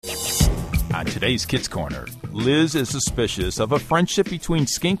On today's Kids Corner, Liz is suspicious of a friendship between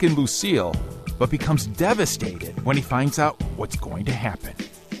Skink and Lucille, but becomes devastated when he finds out what's going to happen.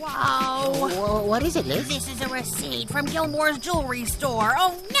 Whoa. Whoa, what is it, Liz? This is a receipt from Gilmore's jewelry store.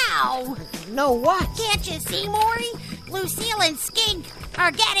 Oh, no. No, what? Can't you see, Maury? Lucille and Skink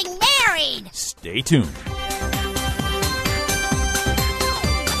are getting married. Stay tuned.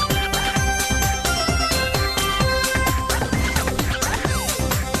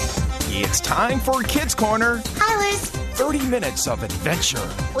 It's time for Kids Corner. Hi, Liz. 30 minutes of adventure.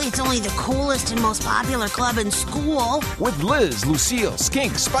 It's only the coolest and most popular club in school. With Liz, Lucille,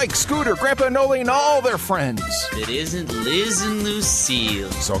 Skink, Spike, Scooter, Grandpa Noli, and all their friends. It isn't Liz and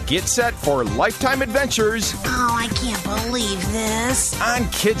Lucille. So get set for lifetime adventures Oh, I can't believe this. on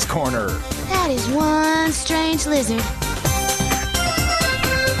Kids Corner. That is one strange lizard.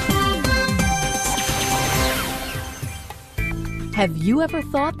 Have you ever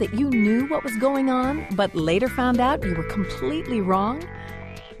thought that you knew what was going on, but later found out you were completely wrong?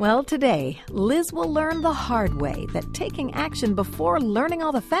 Well, today, Liz will learn the hard way that taking action before learning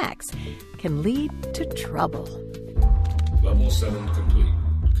all the facts can lead to trouble. Level 7 complete.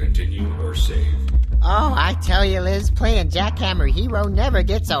 Continue or save. Oh, I tell you, Liz, playing Jackhammer Hero never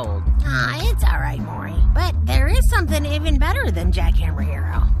gets old. It's all right, Maury. But there is something even better than Jackhammer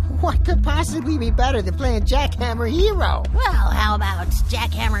Hero. What could possibly be better than playing Jackhammer Hero? Well, how about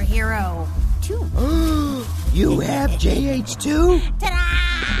Jackhammer Hero 2? You have JH2?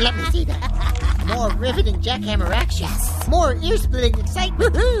 Ta-da! Let me see that. More riveting jackhammer action. Yes. More ear-splitting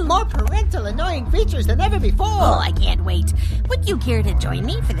excitement. More parental annoying features than ever before. Oh, I can't wait. Would you care to join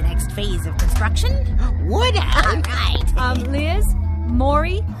me for the next phase of construction? Would All I? right. Liz?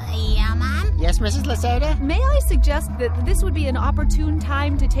 Maury? Yeah, Mom? Yes, Mrs. Lacerda? May I suggest that this would be an opportune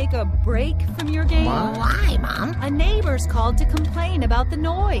time to take a break from your game? Why, Mom? A neighbor's called to complain about the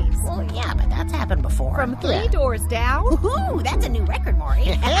noise. Well, yeah, but that's happened before. From 3 Yeah. doors down? Woohoo! That's a new record, Maury.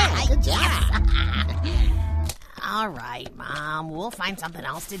 Yeah, good job. All right, Mom. We'll find something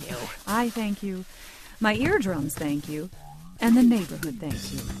else to do. I thank you. My eardrums thank you. And the neighborhood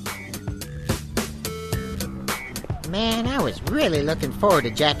thanks you. Man, I was really looking forward to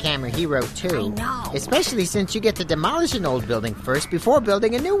Jackhammer Hero 2. I know. Especially since you get to demolish an old building first before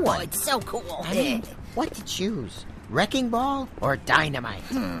building a new Oh, one. it's so cool. I mean, what to choose? Wrecking Ball or Dynamite?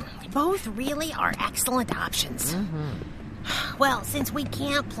 Both really are excellent options. Well, since we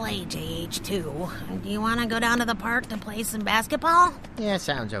can't play JH2, do you want to go down to the park to play some basketball? Yeah,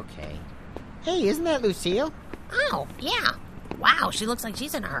 sounds okay. Hey, isn't that Lucille? Oh, yeah. Wow, she looks like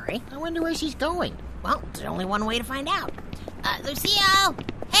she's in a hurry. I wonder where she's going. Well, there's only one way to find out. Lucille!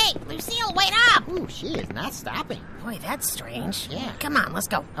 Hey, Lucille, wait up! Ooh, she is not stopping. Boy, that's strange. Yeah. Come on, let's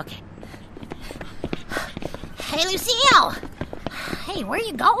go. Okay. Hey, Lucille! Hey, where are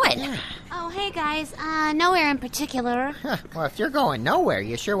you going? Yeah. Oh, hey, guys. Nowhere in particular. Huh, well, if you're going nowhere,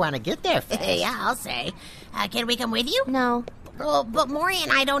 you sure want to get there fast. Yeah, I'll say. Can we come with you? No. Well, but Maury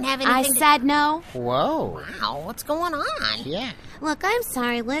and I don't have anything I said no. Whoa. Wow, what's going on? Yeah. Look, I'm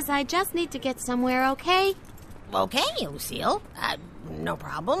sorry, Liz. I just need to get somewhere, okay? Okay, Lucille. No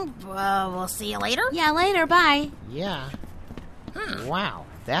problem. We'll see you later. Yeah, later. Bye. Yeah. Wow.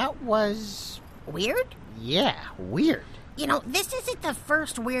 That was... Weird? Yeah, weird. You know, this isn't the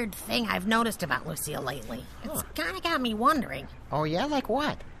first weird thing I've noticed about Lucille lately. It's kind of got me wondering. Oh, yeah? Like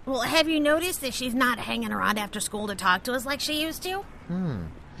what? Well, have you noticed that she's not hanging around after school to talk to us like she used to?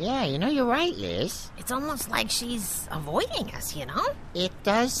 Yeah, you're right, Liz. It's almost like she's avoiding us, you know? It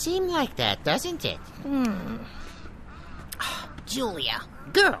does seem like that, doesn't it? Julia.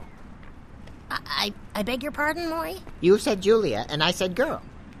 Girl. I beg your pardon, Maury? You said Julia, and I said girl.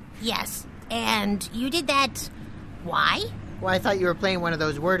 Yes. And you did that... Why? Well, I thought you were playing one of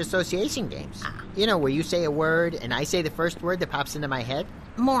those word association games. You know, where you say a word, and I say the first word that pops into my head?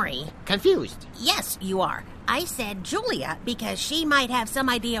 Maury. Confused. Yes, you are. I said Julia because she might have some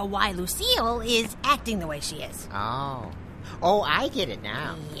idea why Lucille is acting the way she is. Oh. Oh, I get it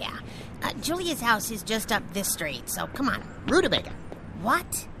now. Yeah. Julia's house is just up this street, so come on. Rutabaga.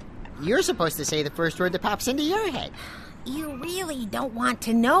 What? You're supposed to say the first word that pops into your head. You really don't want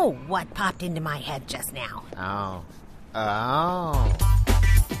to know what popped into my head just now. Oh. Oh.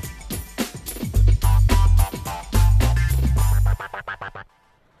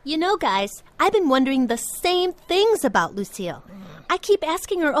 You know, guys, I've been wondering the same things about Lucille. I keep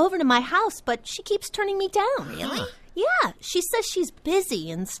asking her over to my house, but she keeps turning me down. Really? Yeah, she says she's busy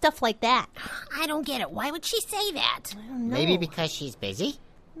and stuff like that. I don't get it. Why would she say that? Maybe because she's busy?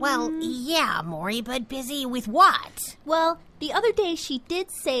 Well, yeah, Maury, but busy with what? Well, the other day she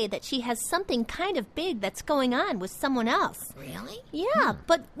did say that she has something kind of big that's going on with someone else. Really? Yeah,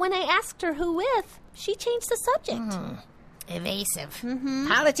 but when I asked her who with, she changed the subject. Evasive.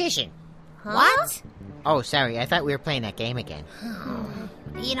 Politician. What? Oh, sorry. I thought we were playing that game again.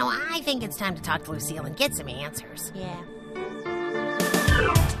 You know, I think it's time to talk to Lucille and get some answers. Yeah.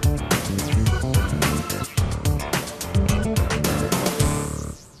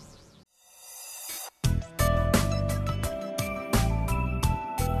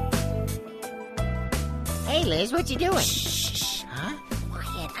 Hey, Liz, what you doing? Shh. Huh?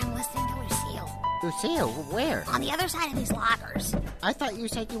 Quiet. I'm listening to Lucille. Lucille, where? On the other side of these lockers. I thought you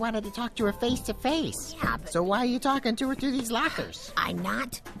said you wanted to talk to her face to face. Yeah, but So why are you talking to her through these lockers? I'm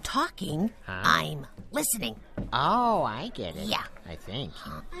not talking. Huh? I'm listening. Oh, I get it. Yeah. I think.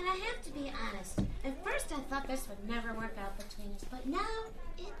 And I have to be honest. At first I thought this would never work out between us, but now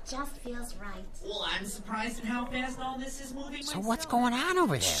it just feels right. Well, I'm surprised at how fast all this is moving. So what's going on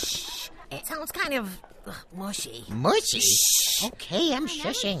over there? It sounds kind of mushy. Mushy? Okay, I'm I never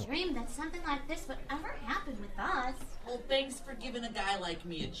shushing. dreamed that something like this would ever happen with us. Well, thanks for giving a guy like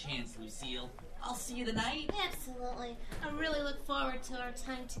me a chance, Lucille. I'll see you tonight. Absolutely. I really look forward to our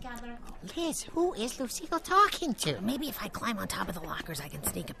time together. Liz, who is Lucille talking to? Maybe if I climb on top of the lockers, I can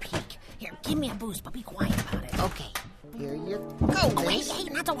sneak a peek. Here, give me a boost, but be quiet about it. Okay, here you go, Oh, hey, Liz. hey,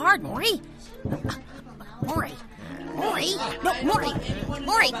 not so hard, Maury. Maury. Maury. No, Maury.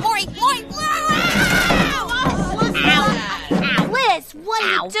 Maury. Ow. Liz, what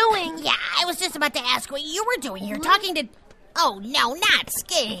are Ow. you doing? Yeah, I was just about to ask what you were doing here, talking to... Oh, no, not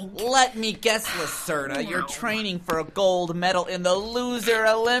Skink. Let me guess, Lacerda, you're training for a gold medal in the Loser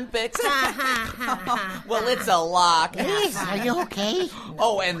Olympics. Well, it's a lock. Liz, are you okay?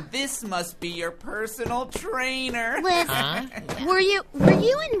 Oh, and this must be your personal trainer. Liz, were you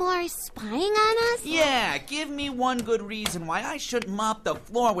and Maury spying on us? Yeah, give me one good reason why I shouldn't mop the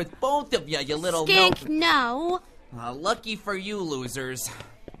floor with both of you little... Skink, no. Lucky for you, losers.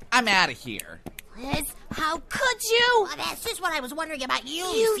 I'm out of here. Liz, how could you? Well, that's just what I was wondering about you,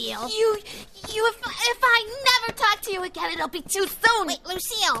 Lucille. If I never talk to you again, it'll be too soon. Wait,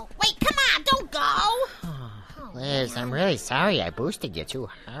 Lucille. Wait, come on, don't go. Liz, I'm really sorry I boosted you too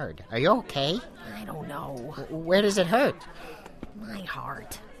hard. Are you okay? I don't know. Where does it hurt? My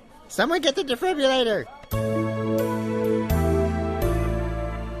heart. Someone get the defibrillator.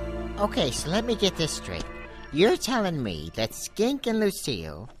 Okay, so let me get this straight. You're telling me that Skink and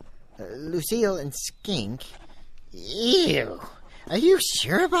Lucille and Skink... Ew. Are you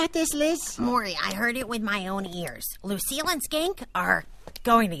sure about this, Liz? Maury, I heard it with my own ears. Lucille and Skink are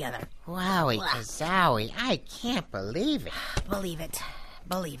going together. Wowie, kazowie, I can't believe it. Believe it.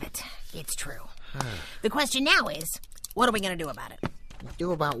 Believe it. It's true. The question now is, what are we going to do about it?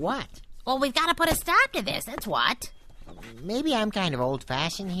 Do about what? Well, we've got to put a stop to this, that's what. Maybe I'm kind of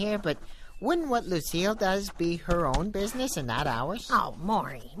old-fashioned here, but wouldn't what Lucille does be her own business and not ours? Oh,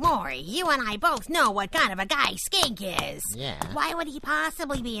 Maury, you and I both know what kind of a guy Skink is. Yeah. Why would he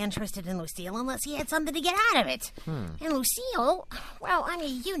possibly be interested in Lucille unless he had something to get out of it? And Lucille, well, I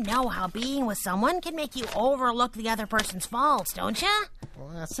mean, you know how being with someone can make you overlook the other person's faults, don't you?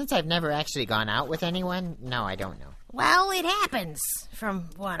 Well, since I've never actually gone out with anyone, no, I don't know. Well, it happens, from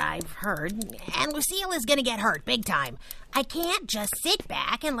what I've heard. And Lucille is gonna get hurt big time. I can't just sit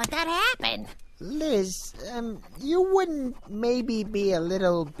back and let that happen. Liz, you wouldn't maybe be a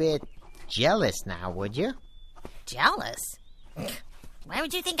little bit jealous now, would you? Jealous? Why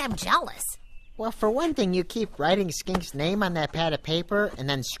would you think I'm jealous? Well, for one thing, you keep writing Skink's name on that pad of paper and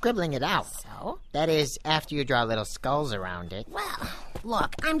then scribbling it out. So? That is, after you draw little skulls around it. Well,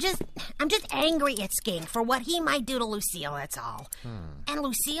 look, I'm just angry at Skink for what he might do to Lucille, that's all. And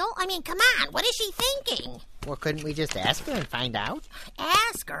Lucille, I mean, come on, what is she thinking? Well, couldn't we just ask her and find out?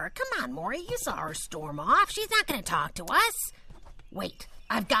 Ask her? Come on, Maury, you saw her storm off. She's not gonna talk to us. Wait,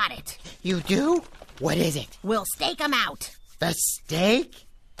 I've got it. You do? What is it? We'll stake him out. The stake?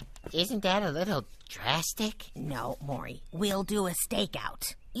 Isn't that a little drastic? No, Maury, we'll do a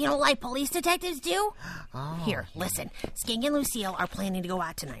stakeout. You know, like police detectives do? Oh. Here, listen. Skink and Lucille are planning to go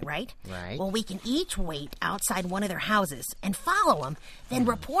out tonight, right? Right. Well, we can each wait outside one of their houses and follow them, then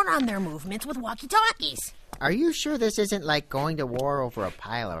report on their movements with walkie-talkies. Are you sure this isn't like going to war over a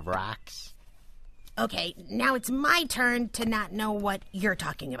pile of rocks? Okay, now it's my turn to not know what you're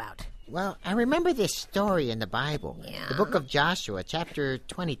talking about. Well, I remember this story in the Bible. Yeah? The book of Joshua, chapter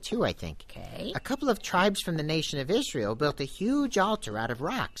 22, I think. Okay. A couple of tribes from the nation of Israel built a huge altar out of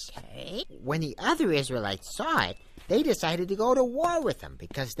rocks. Okay. When the other Israelites saw it, they decided to go to war with them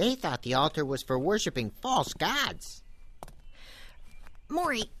because they thought the altar was for worshiping false gods.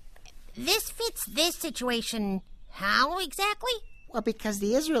 Maury, this fits this situation how exactly? Well, because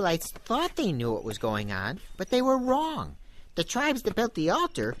the Israelites thought they knew what was going on, but they were wrong. The tribes that built the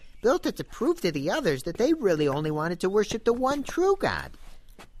altar built it to prove to the others that they really only wanted to worship the one true God.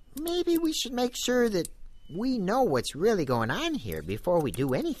 Maybe we should make sure that we know what's really going on here before we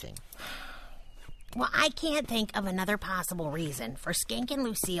do anything. Well, I can't think of another possible reason for Skink and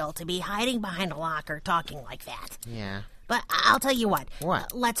Lucille to be hiding behind a locker talking like that. Yeah. But I'll tell you what.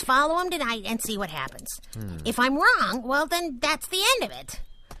 What? Let's follow them tonight and see what happens. If I'm wrong, well, then that's the end of it.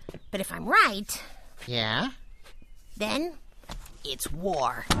 But if I'm right... Yeah? Then it's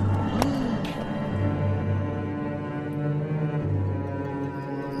war. All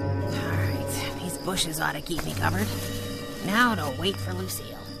right, these bushes ought to keep me covered. Now to wait for Lucille.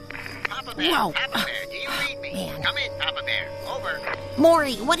 Papa Bear, Whoa. Papa Bear, do you read me? Man. Come in, Papa Bear. Over.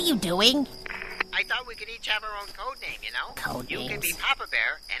 Maury, what are you doing? I thought we could each have our own code name, you know? Code You can names. be Papa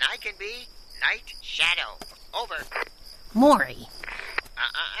Bear, and I can be Night Shadow. Over. Maury.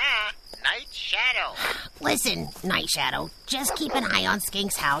 Night Shadow. Listen, Night Shadow, just keep an eye on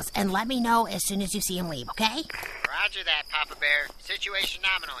Skink's house and let me know as soon as you see him leave, okay? Roger that, Papa Bear. Situation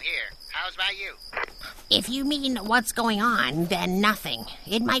nominal here. How's about you? If you mean what's going on, then nothing.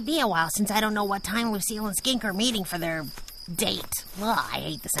 It might be a while since I don't know what time Lucille and Skink are meeting for their date. Ugh, I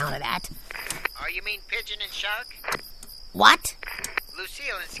hate the sound of that. Oh, you mean Pigeon and Shark? What?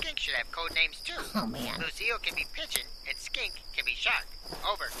 Lucille and Skink should have code names, too. Oh, man. Lucille can be Pigeon, and Skink can be Shark.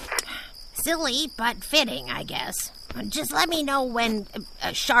 Over. Silly, but fitting, I guess. Just let me know when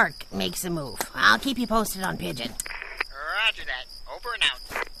a Shark makes a move. I'll keep you posted on Pigeon. Roger that. Over and out.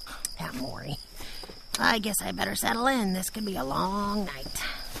 That Maury. I guess I better settle in. This could be a long night.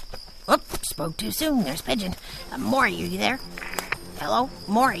 Whoop, spoke too soon. There's Pigeon. Maury, are you there? Hello?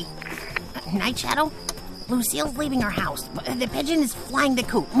 Maury? Night Shadow? Lucille's leaving her house. The Pigeon is flying the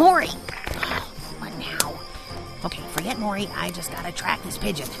coop. Maury! What now? Okay, forget Maury. I just gotta track this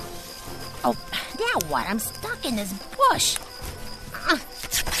Pigeon. Oh, now what? I'm stuck in this bush.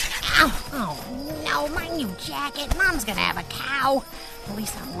 Oh, no, my new jacket. Mom's gonna have a cow. At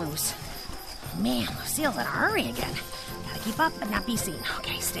least I'm loose. Man, Lucille's in a hurry again. Gotta keep up but not be seen.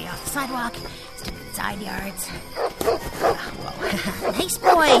 Okay, stay off the sidewalk. Stay in side yards. Whoa. Nice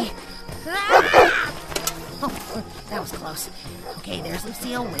boy. Ah! Oh, that was close. Okay, there's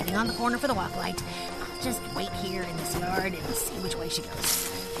Lucille waiting on the corner for the walk light. I'll just wait here in this yard and see which way she goes.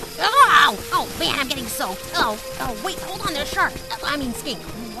 Oh, man, I'm getting soaked. Oh, wait, hold on, there's Shark. Skink.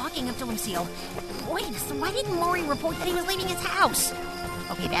 I'm walking up to Lucille. Wait, so why didn't Maury report that he was leaving his house?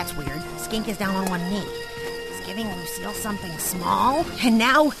 Okay, that's weird. Skink is down on one knee. He's giving Lucille something small, and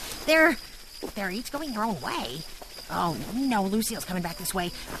now they're each going their own way. Oh, no, Lucille's coming back this way.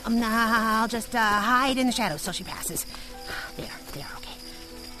 I'll just hide in the shadows till she passes. There, okay.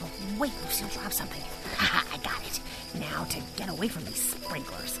 Oh, wait, Lucille dropped something. I got it. Now to get away from these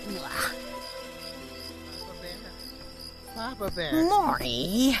sprinklers. Ugh. Papa Bear.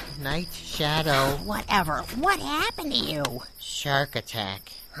 Maury. Night Shadow. Whatever. What happened to you? Shark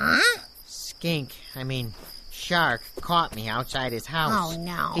attack. Huh? Shark caught me outside his house. Oh,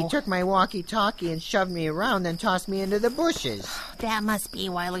 no. He took my walkie-talkie and shoved me around, then tossed me into the bushes. That must be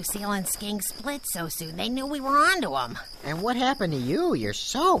why Lucille and Skink split so soon. They knew we were onto them. And what happened to you? You're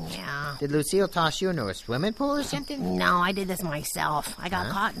soaked. Yeah. Did Lucille toss you into a swimming pool or something? No, I did this myself. I got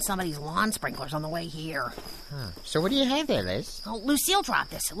caught in somebody's lawn sprinklers on the way here. So what do you have there, Liz? Oh, Lucille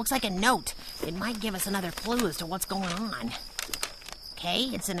dropped this. It looks like a note. It might give us another clue as to what's going on. Okay,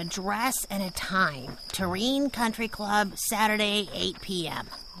 it's an address and a time. Terrene Country Club, Saturday, 8 p.m.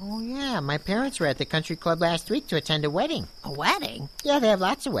 Oh, yeah. My parents were at the country club last week to attend a wedding. A wedding? Yeah, they have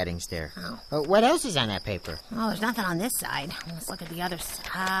lots of weddings there. Oh. What else is on that paper? Oh, there's nothing on this side. Let's look at the other side.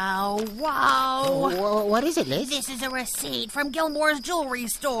 Oh, whoa. What is it, Liz? This is a receipt from Gilmore's jewelry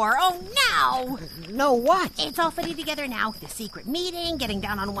store. Oh, no. No, what? It's all fitting together now. The secret meeting, getting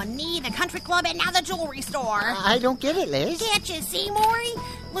down on one knee, the country club, and now the jewelry store. I don't get it, Liz. Can't you see, Maury?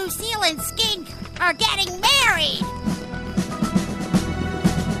 Lucille and Skink are getting married.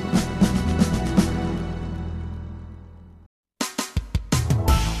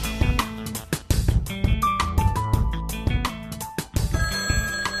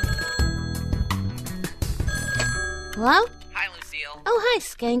 Hello? Hi, Lucille. Oh, hi,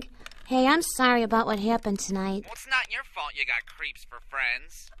 Skink. Hey, I'm sorry about what happened tonight. Well, it's not your fault you got creeps for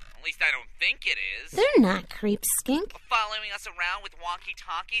friends. At least I don't think it is. They're not creeps, Skink. Following us around with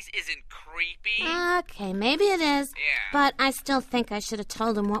walkie-talkies isn't creepy. Okay, maybe it is. Yeah. But I still think I should have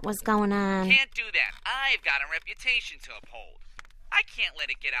told them what was going on. Can't do that. I've got a reputation to uphold. I can't let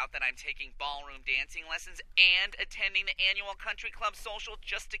it get out that I'm taking ballroom dancing lessons and attending the annual country club social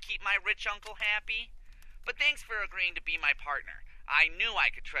just to keep my rich uncle happy. But thanks for agreeing to be my partner. I knew I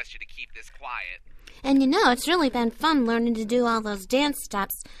could trust you to keep this quiet. And it's really been fun learning to do all those dance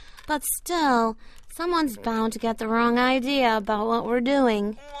steps. But still, someone's bound to get the wrong idea about what we're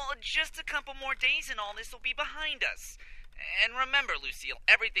doing. Well, just a couple more days and all this will be behind us. And remember, Lucille,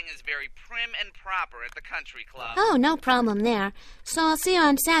 everything is very prim and proper at the country club. Oh, no problem there. So I'll see you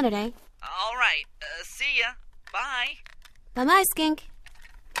on Saturday. All right. See ya. Bye. Bye-bye, Skink.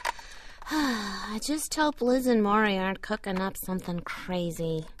 I just hope Liz and Maury aren't cooking up something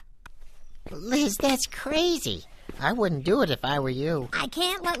crazy. Liz, that's crazy. I wouldn't do it if I were you. I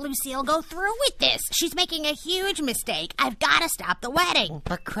can't let Lucille go through with this. She's making a huge mistake. I've got to stop the wedding.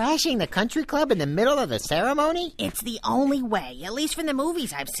 But crashing the country club in the middle of the ceremony? It's the only way, at least from the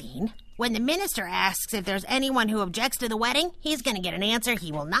movies I've seen. When the minister asks if there's anyone who objects to the wedding, he's going to get an answer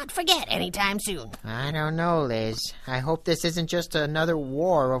he will not forget anytime soon. I don't know, Liz. I hope this isn't just another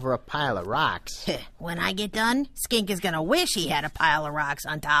war over a pile of rocks. When I get done, Skink is going to wish he had a pile of rocks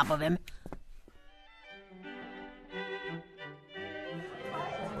on top of him.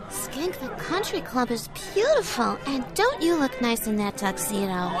 Skink, the country club is beautiful. And don't you look nice in that tuxedo?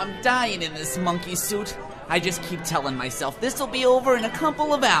 Oh, I'm dying in this monkey suit. I just keep telling myself this'll be over in a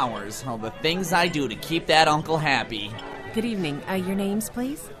couple of hours. All the things I do to keep that uncle happy. Good evening. Your names,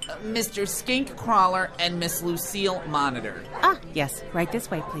 please? Mr. Skink Crawler and Miss Lucille Monitor. Yes. Right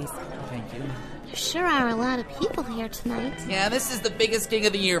this way, please. Thank you. There sure are a lot of people here tonight. Yeah, this is the biggest gig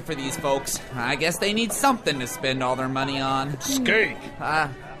of the year for these folks. I guess they need something to spend all their money on. Skink!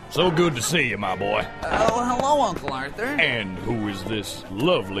 So good to see you, my boy. Oh, hello, Uncle Arthur. And who is this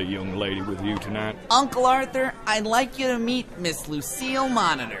lovely young lady with you tonight? Uncle Arthur, I'd like you to meet Miss Lucille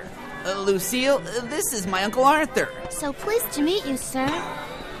Monitor. Lucille, this is my Uncle Arthur. So pleased to meet you, sir.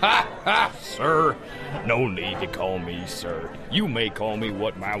 Ha, sir. No need to call me sir. You may call me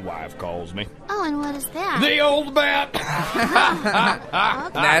what my wife calls me. Oh, and what is that? The old bat.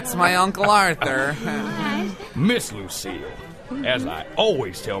 Okay. That's my Uncle Arthur. All right. Miss Lucille, as I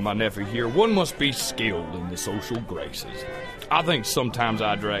always tell my nephew here, one must be skilled in the social graces. I think sometimes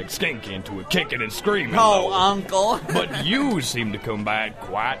I drag Skink into it, kicking and screaming. Oh, though. Uncle. But you seem to come back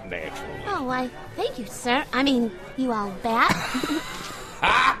quite naturally. Oh, why, thank you, sir. I mean, you old bat.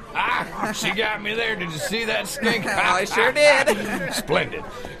 She got me there. Did you see that, Skink? I sure did. Splendid.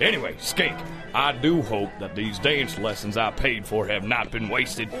 Anyway, Skink, I do hope that these dance lessons I paid for have not been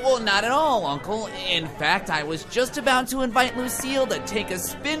wasted. Well, not at all, Uncle. In fact, I was just about to invite Lucille to take a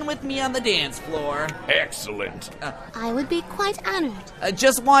spin with me on the dance floor. Excellent. I would be quite honored.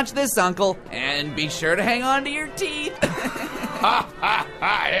 Just watch this, Uncle, and be sure to hang on to your teeth.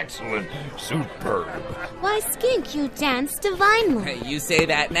 Excellent. Superb. Why, Skink, you dance divinely. Hey, you say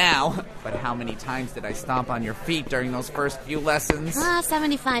that now, but how many times did I stomp on your feet during those first few lessons?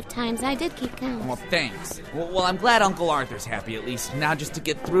 75 times. I did keep count. Well, thanks. Well, I'm glad Uncle Arthur's happy at least. Now just to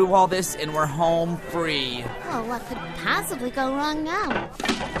get through all this and we're home free. Well, what could possibly go wrong now?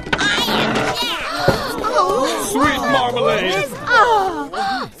 Sweet marmalade. Liz,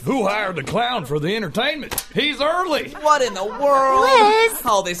 oh. Who hired the clown for the entertainment? He's early. What in the world? Liz!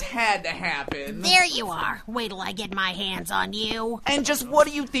 Oh, this had to happen. There you are. Wait till I get my hands on you. And just what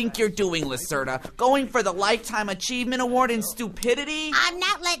do you think you're doing, Lacerda? Going for the Lifetime Achievement Award in stupidity? I'm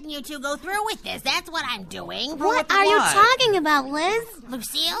not letting you two go through with this. That's what I'm doing. What are you talking about, Liz?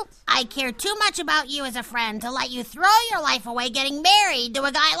 Lucille, I care too much about you as a friend to let you throw your life away getting married to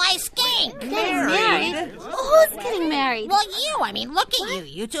a guy like Skink. Getting married? Who's getting married? Well, you. I mean, look at you.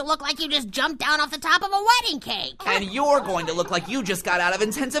 You two look like you just jumped down off the top of a wedding cake. And you're going to look like you just got out of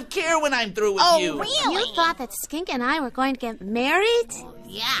intensive care when I'm through with you. Oh, really? You thought that Skink and I were going to get married?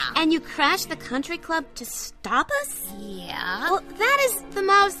 Yeah. And you crashed the country club to stop us? Yeah. Well, that is the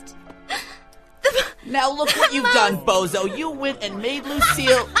most... Now look what you've done, bozo. You went and made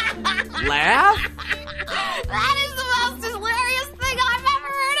Lucille laugh? That is the most hilarious thing I've ever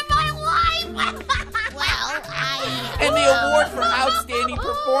heard in my life! And the award for outstanding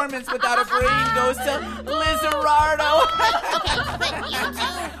performance without a brain goes to Lizarardo.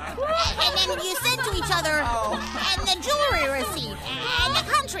 And then you said to each other, and the jewelry receipt, and the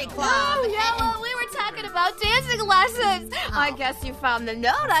country club. Oh, yeah, well, we were talking about dancing lessons. I guess you found the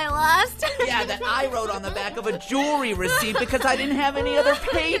note I lost. Yeah, that I wrote on the back of a jewelry receipt because I didn't have any other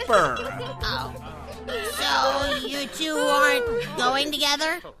paper. Oh. So you two aren't going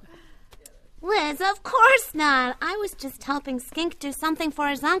together? Liz, of course not. I was just helping Skink do something for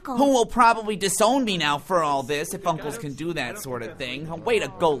his uncle. Who will probably disown me now for all this if uncles can do that sort of thing. Way to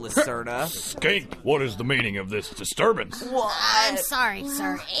go, Lacerda. Skink, what is the meaning of this disturbance? What? I'm sorry,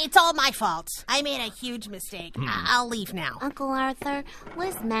 sir. It's all my fault. I made a huge mistake. I'll leave now. Uncle Arthur,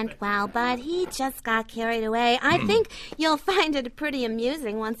 Liz meant well, but he just got carried away. I think you'll find it pretty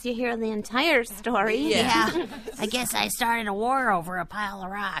amusing once you hear the entire story. Yeah. I guess I started a war over a pile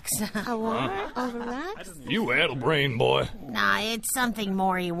of rocks. A war over rocks? You addle-brain boy. Nah, it's something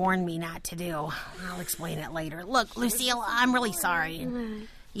more he warned me not to do. I'll explain it later. Look, Lucille, I'm really sorry.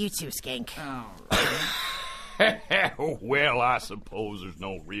 You too, Skink. Well, I suppose there's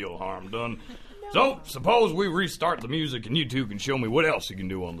no real harm done. So, suppose we restart the music and you two can show me what else you can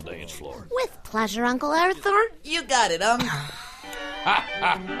do on the dance floor. With pleasure, Uncle Arthur. You got it,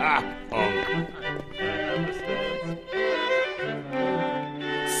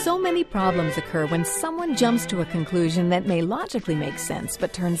 So many problems occur when someone jumps to a conclusion that may logically make sense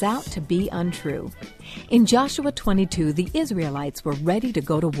but turns out to be untrue. In Joshua 22, the Israelites were ready to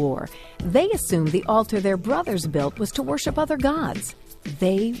go to war. They assumed the altar their brothers built was to worship other gods.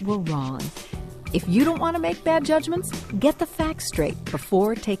 They were wrong. If you don't want to make bad judgments, get the facts straight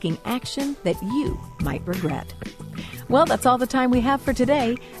before taking action that you might regret. Well, that's all the time we have for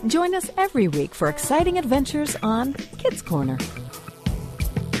today. Join us every week for exciting adventures on Kids Corner.